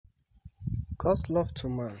God's love to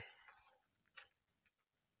man.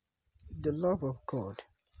 The love of God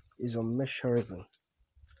is unmeasurable,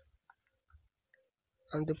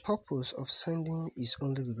 and the purpose of sending His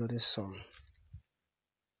only begotten Son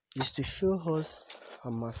is to show us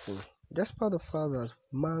a mercy. Despite the fact that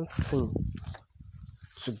man sinned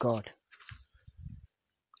to God,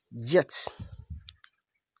 yet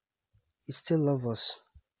He still loves us.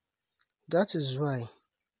 That is why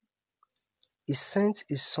He sent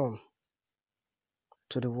His Son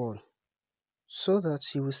to the world, so that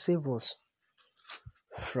He will save us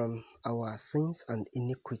from our sins and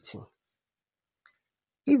iniquity.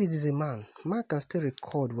 If it is a man can still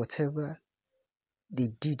record whatever they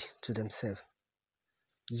did to themselves.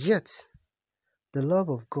 Yet, the love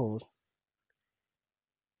of God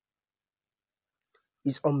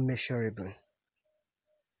is unmeasurable.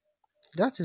 That is